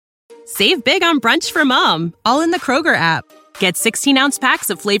Save big on brunch for mom, all in the Kroger app. Get 16-ounce packs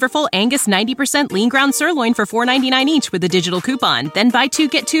of flavorful Angus 90% lean ground sirloin for $4.99 each with a digital coupon. Then buy 2,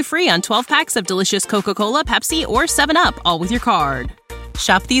 get 2 free on 12 packs of delicious Coca-Cola, Pepsi, or 7-Up, all with your card.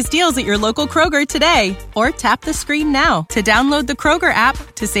 Shop these deals at your local Kroger today, or tap the screen now to download the Kroger app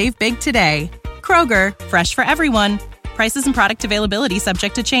to save big today. Kroger, fresh for everyone. Prices and product availability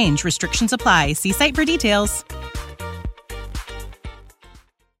subject to change. Restrictions apply. See site for details.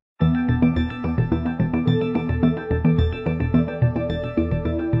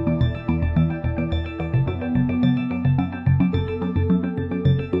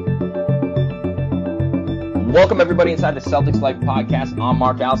 Welcome, everybody, inside the Celtics Life podcast. I'm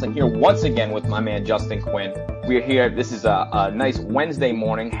Mark Allison here once again with my man, Justin Quinn. We're here. This is a nice Wednesday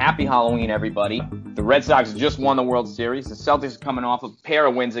morning. Happy Halloween, everybody. The Red Sox just won the World Series. The Celtics are coming off a pair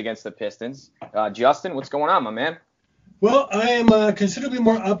of wins against the Pistons. Justin, what's going on, my man? Well, I am considerably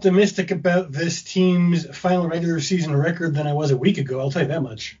more optimistic about this team's final regular season record than I was a week ago. I'll tell you that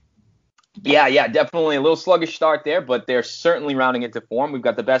much. Yeah, definitely a little sluggish start there, but they're certainly rounding into form. We've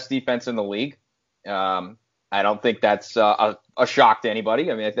got the best defense in the league. I don't think that's a shock to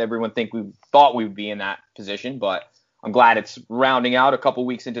anybody. I mean, everyone we thought we would be in that position, but I'm glad it's rounding out a couple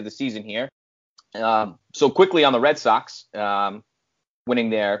weeks into the season here. So quickly on the Red Sox, winning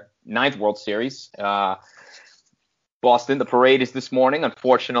their 9th World Series. Boston, the parade is this morning.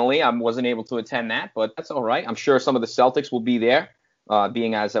 Unfortunately, I wasn't able to attend that, but that's all right. I'm sure some of the Celtics will be there,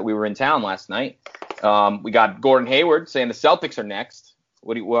 being as that we were in town last night. We got Gordon Hayward saying the Celtics are next.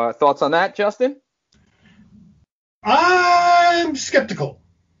 What do you thoughts on that, Justin? I'm skeptical.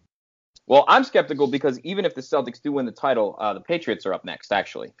 Well, I'm skeptical because even if the Celtics do win the title, the Patriots are up next,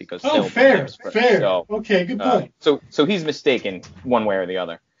 actually. Because fair. So, okay, good point. So he's mistaken one way or the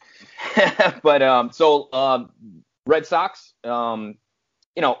other. But Red Sox, a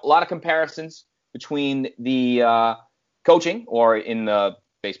lot of comparisons between the coaching, or in the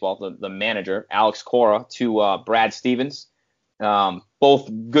baseball, the manager, Alex Cora, to Brad Stevens. Both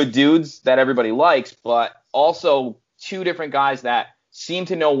good dudes that everybody likes, but also two different guys that seem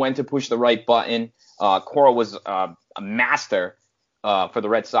to know when to push the right button. Cora was a master for the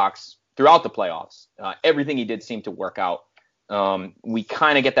Red Sox throughout the playoffs. Everything he did seemed to work out. We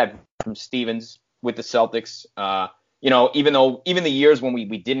kind of get that from Stevens with the Celtics. Even the years when we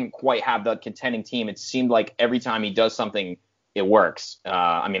didn't quite have the contending team, it seemed like every time he does something, it works.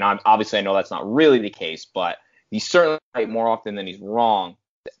 I know that's not really the case, but he's certainly right more often than he's wrong.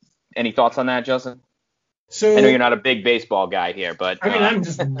 Any thoughts on that, Justin? So, I know you're not a big baseball guy here, but I'm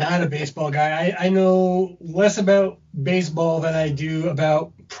just not a baseball guy. I know less about baseball than I do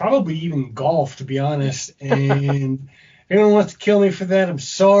about probably even golf, to be honest. And if anyone wants to kill me for that, I'm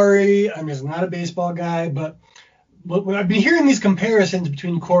sorry. I'm just not a baseball guy. But when I've been hearing these comparisons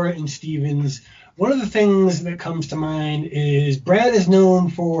between Cora and Stevens, one of the things that comes to mind is Brad is known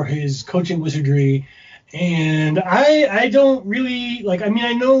for his coaching wizardry. And I don't really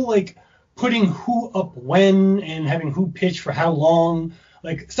I know putting who up when and having who pitch for how long,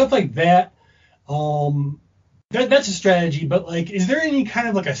 stuff like that. That's a strategy, but is there any kind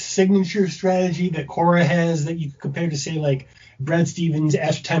of a signature strategy that Cora has that you could compare to, say, Brad Stevens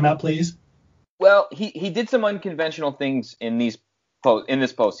after timeout plays? Well, he did some unconventional things in this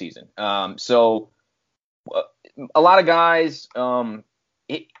postseason. So a lot of guys,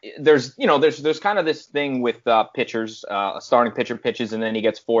 there's kind of this thing with pitchers. A starting pitcher pitches and then he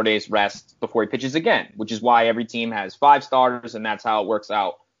gets 4 days rest before he pitches again, which is why every team has 5 starters, and that's how it works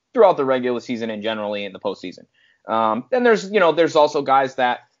out throughout the regular season and generally in the postseason. Then there's also guys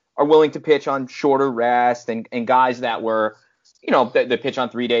that are willing to pitch on shorter rest, and guys that were, they pitch on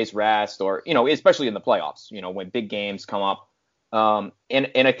 3 days rest, or, especially in the playoffs, when big games come up. And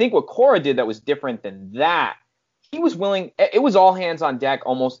I think what Cora did that was different than that, he was willing. It was all hands on deck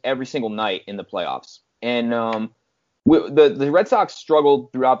almost every single night in the playoffs. And the Red Sox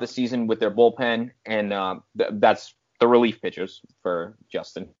struggled throughout the season with their bullpen, and that's the relief pitchers for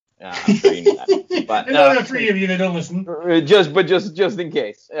Justin. I'm sure you know that. But I know there are 3 of you that don't listen. Just in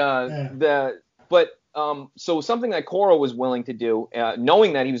case. So something that Cora was willing to do,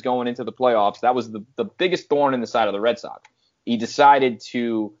 knowing that he was going into the playoffs, that was the biggest thorn in the side of the Red Sox. He decided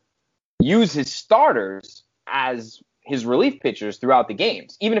to use his starters as his relief pitchers throughout the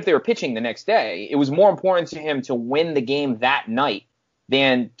games. Even if they were pitching the next day, it was more important to him to win the game that night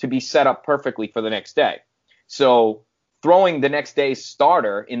than to be set up perfectly for the next day. So throwing the next day's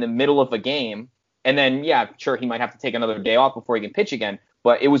starter in the middle of a game, and then, yeah, sure, he might have to take another day off before he can pitch again,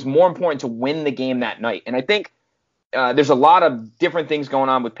 but it was more important to win the game that night. And I think there's a lot of different things going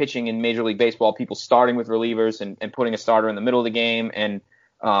on with pitching in Major League Baseball, people starting with relievers and putting a starter in the middle of the game. And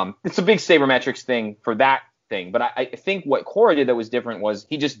It's a big sabermetrics thing for that thing. But I think what Cora did that was different was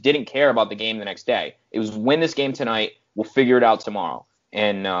he just didn't care about the game the next day. It was win this game tonight. We'll figure it out tomorrow.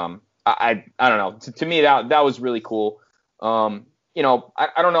 And I don't know. To me, that was really cool. I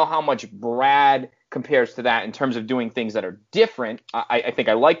don't know how much Brad compares to that in terms of doing things that are different. I think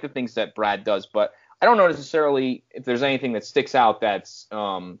I like the things that Brad does, but I don't know necessarily if there's anything that sticks out that's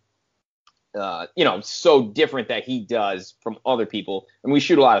so different that he does from other people. And we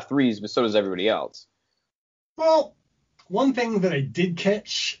shoot a lot of threes, but so does everybody else. Well, one thing that I did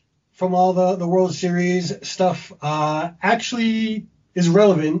catch from all the World Series stuff actually is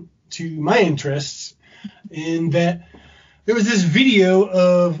relevant to my interests in that there was this video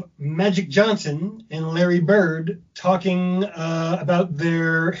of Magic Johnson and Larry Bird talking about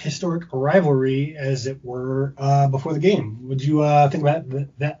their historic rivalry, as it were, before the game. Would you think about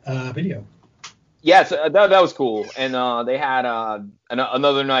that video? Yes, that was cool. And they had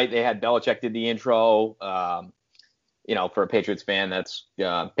another night. They had Belichick did the intro. For a Patriots fan, that's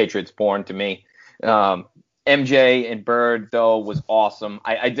Patriots born to me. MJ and Bird though was awesome.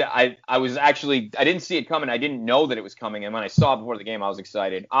 I was actually I didn't see it coming. I didn't know that it was coming, and when I saw it before the game, I was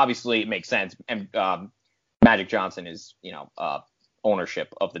excited. Obviously, it makes sense. And Magic Johnson is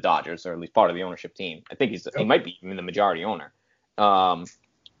ownership of the Dodgers, or at least part of the ownership team. I think he might be even the majority owner.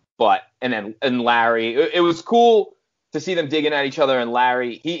 But Larry, it was cool to see them digging at each other. And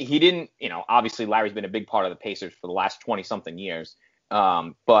Larry, he didn't, obviously Larry's been a big part of the Pacers for the last 20 something years.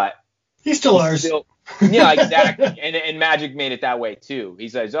 But he's still ours. Yeah, exactly. And Magic made it that way too. He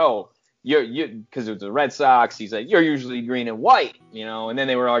says, "Oh, you're because it was the Red Sox." He said, "You're usually green and white," And then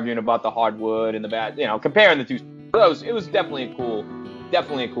they were arguing about the hardwood and the bad, comparing the two. It was definitely a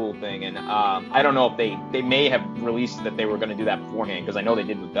cool thing. And I don't know if they may have released that they were going to do that beforehand, because I know they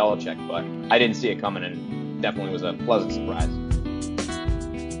did with Belichick, but I didn't see it coming, and definitely was a pleasant surprise.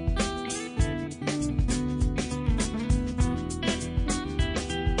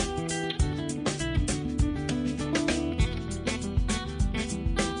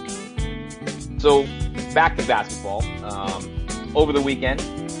 So back to basketball. Over the weekend,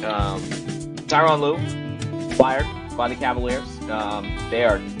 Tyronn Lue fired by the Cavaliers. They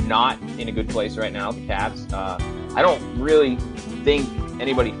are not in a good place right now, the Cavs. I don't really think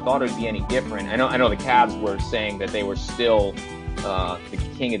anybody thought it would be any different. I know the Cavs were saying that they were still the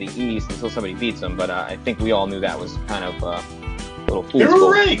king of the East until somebody beats them, but I think we all knew that was kind of a little fool's gold.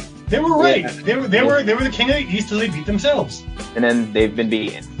 They were right. Yeah. They were the king of the East until they beat themselves. And then they've been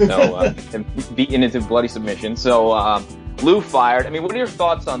beaten. So beaten into bloody submission. So Lue fired. I mean, what are your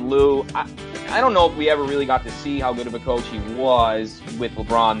thoughts on Lue? I don't know if we ever really got to see how good of a coach he was with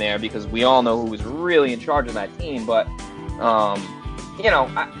LeBron there, because we all know who was really in charge of that team. But I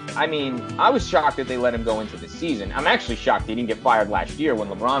was shocked that they let him go into the season. I'm actually shocked he didn't get fired last year when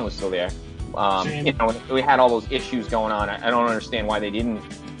LeBron was still there. We had all those issues going on. I don't understand why they didn't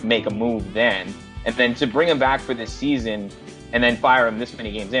make a move then. And then to bring him back for this season and then fire him this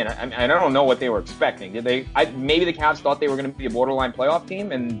many games in, I don't know what they were expecting. Did they? Maybe the Cavs thought they were going to be a borderline playoff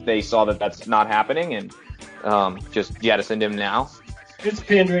team, and they saw that that's not happening, and just jettisoned him now. It's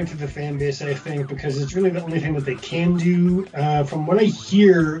pandering to the fan base, I think, because it's really the only thing that they can do. From what I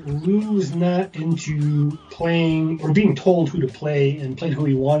hear, Lue is not into playing or being told who to play, and played who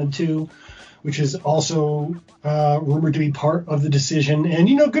he wanted to, which is also rumored to be part of the decision.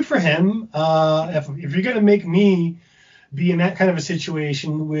 And, good for him. If you're going to make me be in that kind of a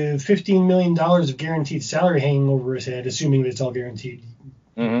situation with $15 million of guaranteed salary hanging over his head, assuming that it's all guaranteed,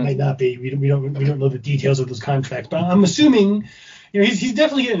 might not be. We don't know the details of those contracts, but I'm assuming, he's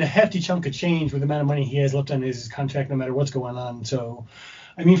definitely getting a hefty chunk of change with the amount of money he has left on his contract, no matter what's going on. So,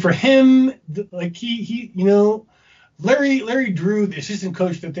 I mean, for him, Larry Drew, the assistant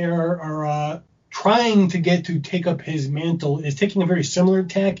coach that they are trying to get to take up his mantle, is taking a very similar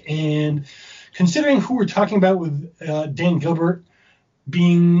tack. And considering who we're talking about with Dan Gilbert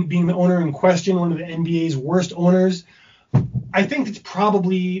being the owner in question, one of the NBA's worst owners, I think it's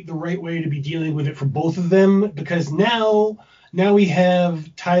probably the right way to be dealing with it for both of them, because now we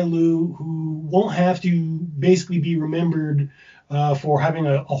have Ty Lue, who won't have to basically be remembered for having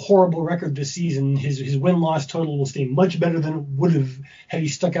a horrible record this season. His win-loss total will stay much better than it would have had he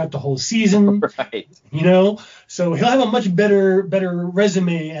stuck out the whole season. Right. So he'll have a much better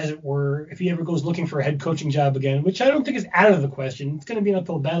resume, as it were, if he ever goes looking for a head coaching job again, which I don't think is out of the question. It's going to be an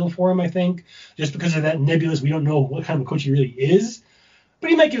uphill battle for him, I think, just because of that nebulous, we don't know what kind of a coach he really is. But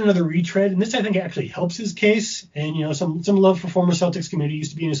he might get another retread, and this, I think, actually helps his case. And, some love for former Celtics committee.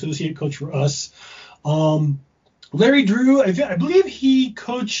 Used to be an associate coach for us. Larry Drew, I believe he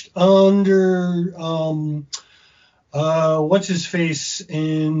coached under What's his face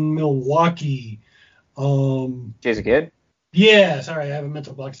in Milwaukee? Jason Kidd? Yeah, sorry, I have a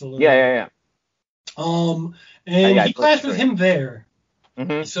mental block still. Yeah. And he clashed with him there.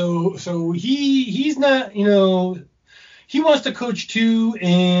 Mm-hmm. So he's not, he wants to coach too,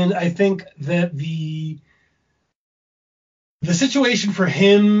 and I think that the situation for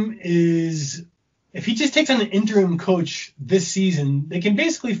him is if he just takes on an interim coach this season, they can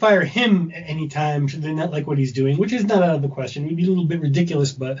basically fire him at any time should they not like what he's doing, which is not out of the question. It would be a little bit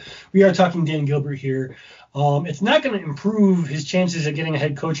ridiculous, but we are talking Dan Gilbert here. It's not going to improve his chances of getting a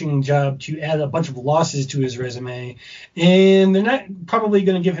head coaching job to add a bunch of losses to his resume, and they're not probably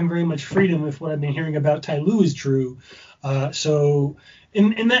going to give him very much freedom if what I've been hearing about Ty Lue is true. So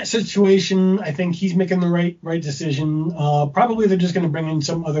in that situation, I think he's making the right decision. Probably they're just going to bring in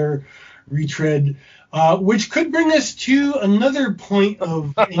some other retread, which could bring us to another point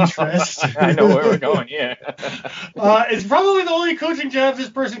of interest. I know where we're going, yeah. It's probably the only coaching job this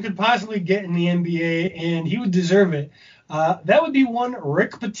person could possibly get in the NBA, and he would deserve it. That would be one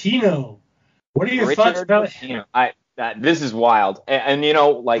Rick Pitino. What are your thoughts about him? This is wild. And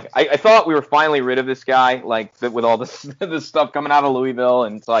I thought we were finally rid of this guy, with all this stuff coming out of Louisville,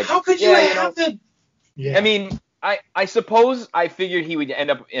 and it's like, how could you have the... Yeah. I mean, I suppose I figured he would end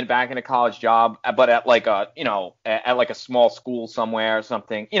up back in a college job, but at a small school somewhere or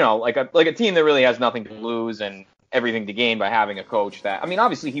something, like a team that really has nothing to lose and everything to gain by having a coach that, I mean,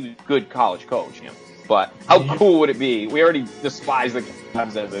 obviously he was a good college coach, but how cool would it be? We already despise the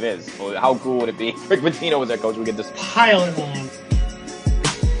Cavs as it is. So how cool would it be? Rick Pitino was their coach. We could just pile it on.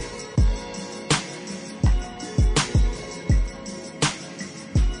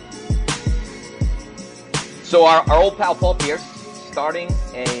 So our old pal Paul Pierce starting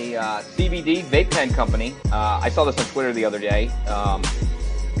a CBD vape pen company. I saw this on Twitter the other day.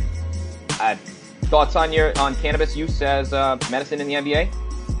 Thoughts on cannabis use as medicine in the NBA?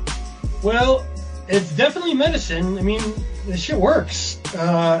 Well, it's definitely medicine. I mean, this shit works.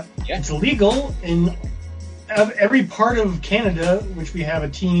 It's legal in every part of Canada, which we have a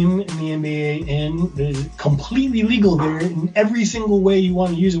team in the NBA in. It's completely legal there in every single way you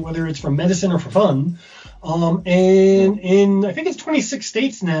want to use it, whether it's for medicine or for fun. And in, I think it's 26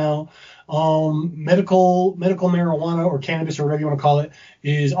 states now, medical marijuana or cannabis or whatever you want to call it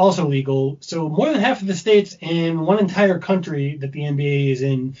is also legal. So more than half of the states in one entire country that the NBA is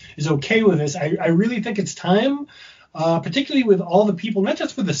in is okay with this. I really think it's time, particularly with all the people, not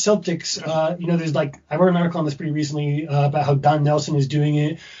just for the Celtics. There's I wrote an article on this pretty recently about how Don Nelson is doing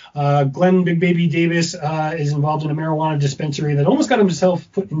it. Glenn Big Baby Davis is involved in a marijuana dispensary that almost got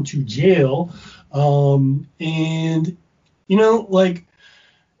himself put into jail.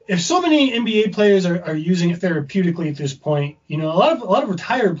 If so many NBA players are using it therapeutically at this point, a lot of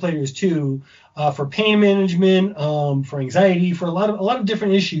retired players too, for pain management, for anxiety, for a lot of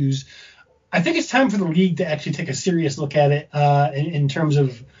different issues. I think it's time for the league to actually take a serious look at it, in terms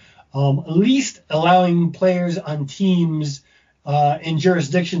of at least allowing players on teams in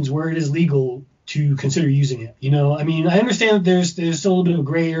jurisdictions where it is legal to consider using it. I mean, I understand that there's still a little bit of a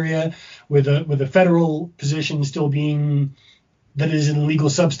gray area with a federal position still being that is an illegal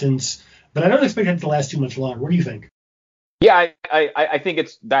substance, but I don't expect it to last too much longer. What do you think? Yeah, I think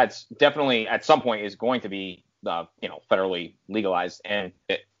that's definitely at some point is going to be federally legalized, and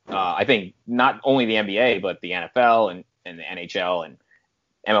I think not only the NBA but the NFL and the NHL and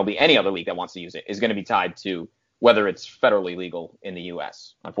MLB, any other league that wants to use it is going to be tied to whether it's federally legal in the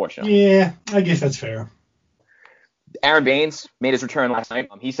U.S., unfortunately. Yeah, I guess that's fair. Aaron Baines made his return last night.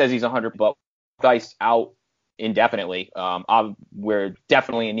 He says he's 100%, but Dice out indefinitely. We're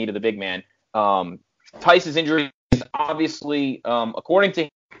definitely in need of the big man. Tice's injury is obviously, according to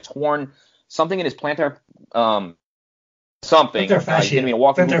him, torn something in his plantar, something. Plantar fascia. He's going to be in a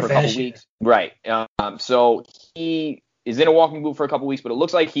walking boot for a couple weeks. Right. So he is in a walking boot for a couple weeks, but it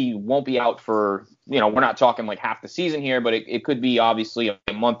looks like he won't be out for, we're not talking like half the season here, but it could be obviously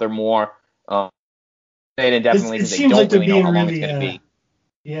a month or more. Indefinitely, because they don't really know how long it's going to be.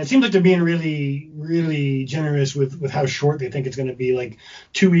 Yeah, it seems like they're being really, really generous with how short they think it's going to be. Like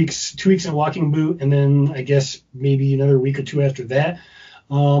 2 weeks in walking boot, and then I guess maybe another week or two after that.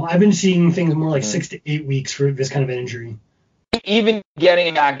 I've been seeing things more like 6 to 8 weeks for this kind of injury. Even getting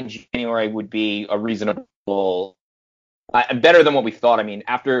it back in January would be a reasonable, better than what we thought. I mean,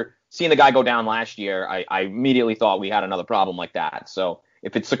 after seeing the guy go down last year, I immediately thought we had another problem like that. So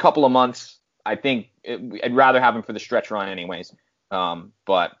if it's a couple of months, I think I'd rather have him for the stretch run anyways.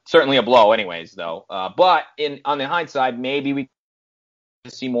 But certainly a blow anyways, though. But on the hindsight, maybe we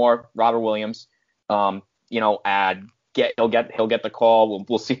see more Robert Williams. He'll get the call.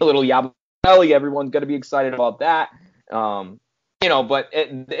 We'll see a little Yabo Ellie, everyone's going to be excited about that. But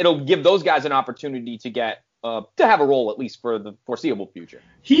it'll give those guys an opportunity to get to have a role at least for the foreseeable future.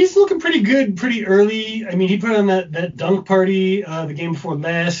 He's looking pretty good pretty early. I mean, he put on that dunk party the game before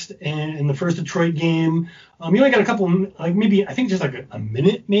last and in the first Detroit game. He only got a couple, like maybe I think just like a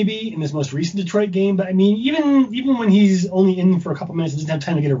minute maybe in his most recent Detroit game. But I mean, even when he's only in for a couple minutes and doesn't have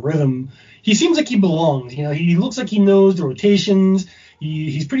time to get a rhythm, he seems like he belongs. He looks like he knows the rotations.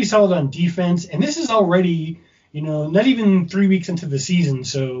 He's pretty solid on defense, and this is already not even 3 weeks into the season,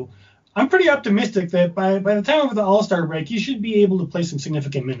 so I'm pretty optimistic that by the time of the All-Star break, he should be able to play some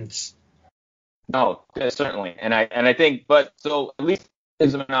significant minutes. No, certainly, and I think, but so at least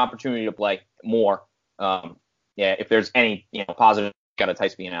gives him an opportunity to play more. If there's any positive, got to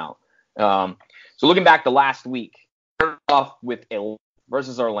Theis being out. So looking back to last week, started off with a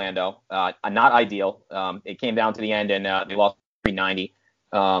versus Orlando, not ideal. It came down to the end, and they lost 390.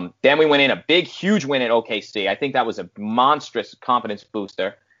 Then we went in a huge win at OKC. I think that was a monstrous confidence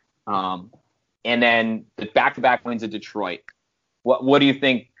booster. And then the back-to-back wins at Detroit. What do you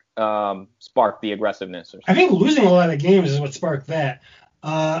think sparked the aggressiveness? I think losing a lot of games is what sparked that.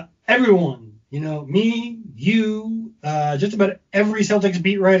 Everyone, me, you, just about every Celtics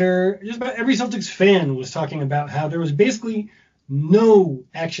beat writer, just about every Celtics fan was talking about how there was basically no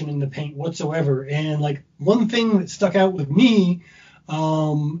action in the paint whatsoever. And like one thing that stuck out with me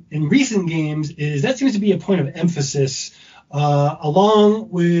in recent games is that seems to be a point of emphasis along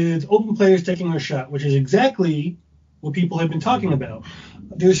with open players taking a shot, which is exactly what people have been talking about.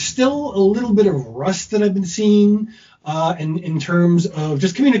 There's still a little bit of rust that I've been seeing in terms of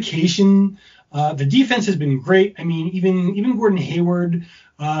just communication. The defense has been great. I mean, even Gordon Hayward,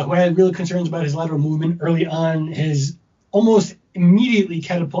 who I had really concerns about his lateral movement early on, has almost immediately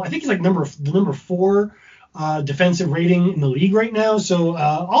catapulted. I think he's like the number 4 defensive rating in the league right now. So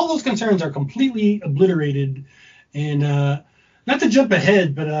all those concerns are completely obliterated. And not to jump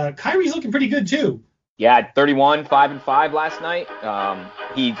ahead, but Kyrie's looking pretty good too. Yeah, 31, 5-5 last night.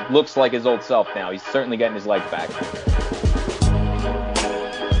 He looks like his old self now. He's certainly getting his legs back.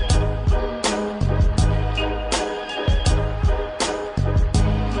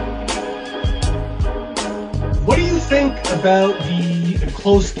 What do you think about the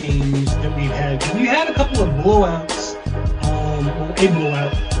close games that we've had? We had a couple of blowouts, or a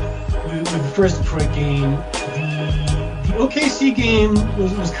blowout with the first Detroit game. The OKC game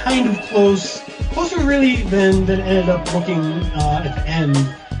was kind of closer really than ended up looking at the end.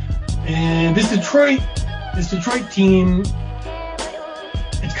 And this Detroit team,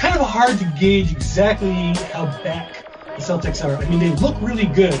 it's kind of hard to gauge exactly how back the Celtics are. I mean, they look really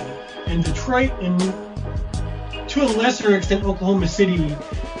good, and Detroit and to a lesser extent Oklahoma City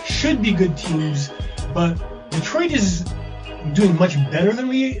should be good teams, but Detroit is doing much better than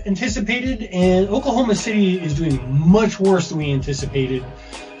we anticipated, and Oklahoma City is doing much worse than we anticipated.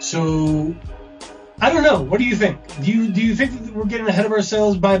 So I don't know. What do you think? Do you think that we're getting ahead of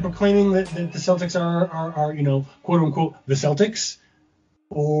ourselves by proclaiming that the Celtics are quote unquote the Celtics,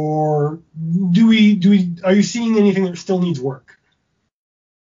 or are you seeing anything that still needs work?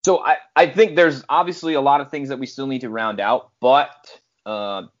 So I think there's obviously a lot of things that we still need to round out, but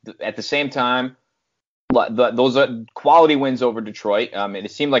at the same time, those are quality wins over Detroit.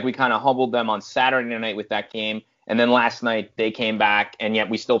 It seemed like we kind of humbled them on Saturday night with that game, and then last night they came back, and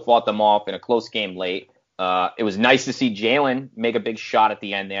yet we still fought them off in a close game late. It was nice to see Jalen make a big shot at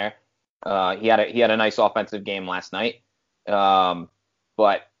the end there. He had a nice offensive game last night.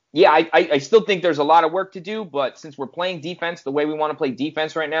 But yeah, I still think there's a lot of work to do, but since we're playing defense the way we want to play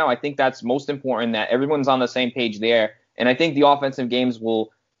defense right now, I think that's most important, that everyone's on the same page there. And I think the offensive games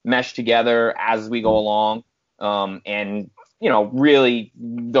will mesh together as we go along. And, really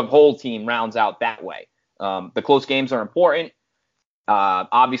the whole team rounds out that way. The close games are important.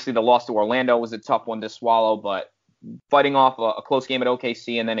 Obviously, the loss to Orlando was a tough one to swallow, but fighting off a close game at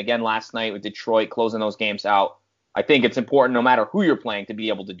OKC and then again last night with Detroit, closing those games out, I think it's important no matter who you're playing to be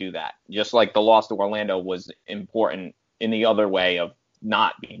able to do that. Just like the loss to Orlando was important in the other way of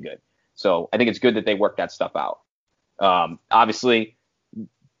not being good. So I think it's good that they worked that stuff out. Obviously,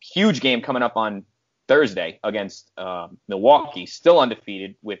 huge game coming up on Thursday against Milwaukee, still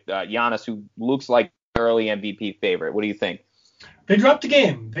undefeated with Giannis, who looks like early MVP favorite. What do you think? They dropped a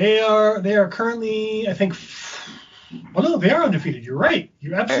game. They are currently, I think. Well, no, they are undefeated. You're right.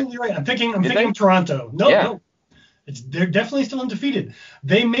 You're absolutely right. I'm thinking of Toronto. No. They're definitely still undefeated.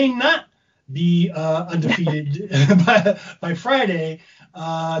 They may not be undefeated by Friday,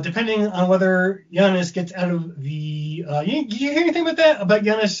 depending on whether Giannis gets out of the you hear anything about that? About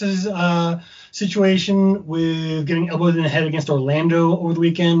Giannis's situation with getting elbowed in the head against Orlando over the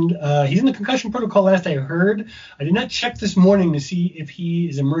weekend? He's in the concussion protocol last I heard. I did not check this morning to see if he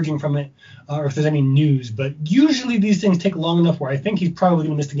is emerging from it or if there's any news. But usually these things take long enough where I think he's probably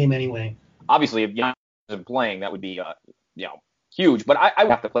going to miss the game anyway. Obviously, if Giannis isn't playing, that would be huge. But I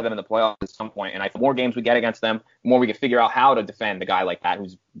would have to play them in the playoffs at some point. And the more games we get against them, the more we can figure out how to defend a guy like that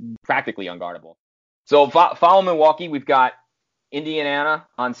who's practically unguardable. So follow Milwaukee. We've got Indiana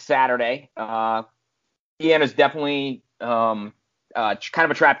on Saturday. Indiana's definitely kind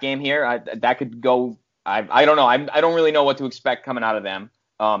of a trap game here. That could go. I don't know. I don't really know what to expect coming out of them.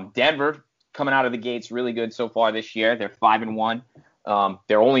 Denver coming out of the gates really good so far this year. They're 5-1.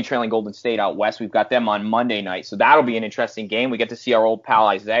 They're only trailing Golden State out west. We've got them on Monday night, so that'll be an interesting game. We get to see our old pal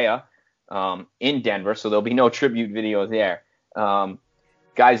Isaiah in Denver, so there'll be no tribute video there.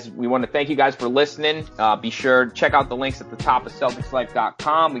 Guys, we want to thank you guys for listening. Be sure to check out the links at the top of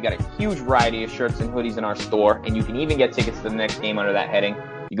CelticsLife.com. We got a huge variety of shirts and hoodies in our store, and you can even get tickets to the next game under that heading.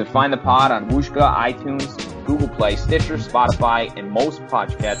 You can find the pod on Wooshka, iTunes, Google Play, Stitcher, Spotify, and most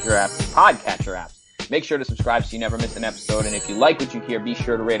podcatcher apps. Make sure to subscribe so you never miss an episode. And if you like what you hear, be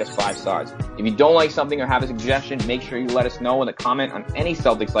sure to rate us 5 stars. If you don't like something or have a suggestion, make sure you let us know in the comment on any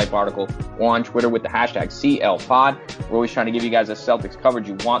Celtics Life article or on Twitter with the hashtag CLPod. We're always trying to give you guys a Celtics coverage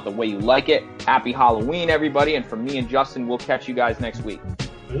you want the way you like it. Happy Halloween, everybody. And from me and Justin, we'll catch you guys next week.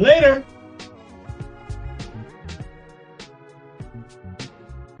 Later.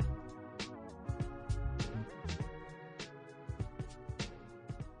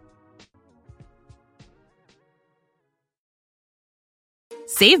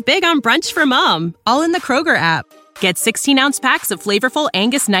 Save big on brunch for mom, all in the Kroger app. Get 16-ounce packs of flavorful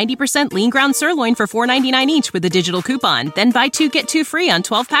Angus 90% lean ground sirloin for $4.99 each with a digital coupon. Then buy 2, get 2 free on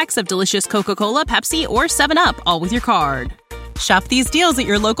 12 packs of delicious Coca-Cola, Pepsi, or 7-Up, all with your card. Shop these deals at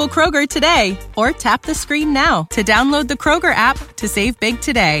your local Kroger today, or tap the screen now to download the Kroger app to save big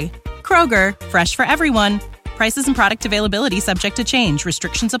today. Kroger, fresh for everyone. Prices and product availability subject to change.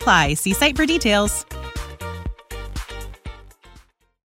 Restrictions apply. See site for details.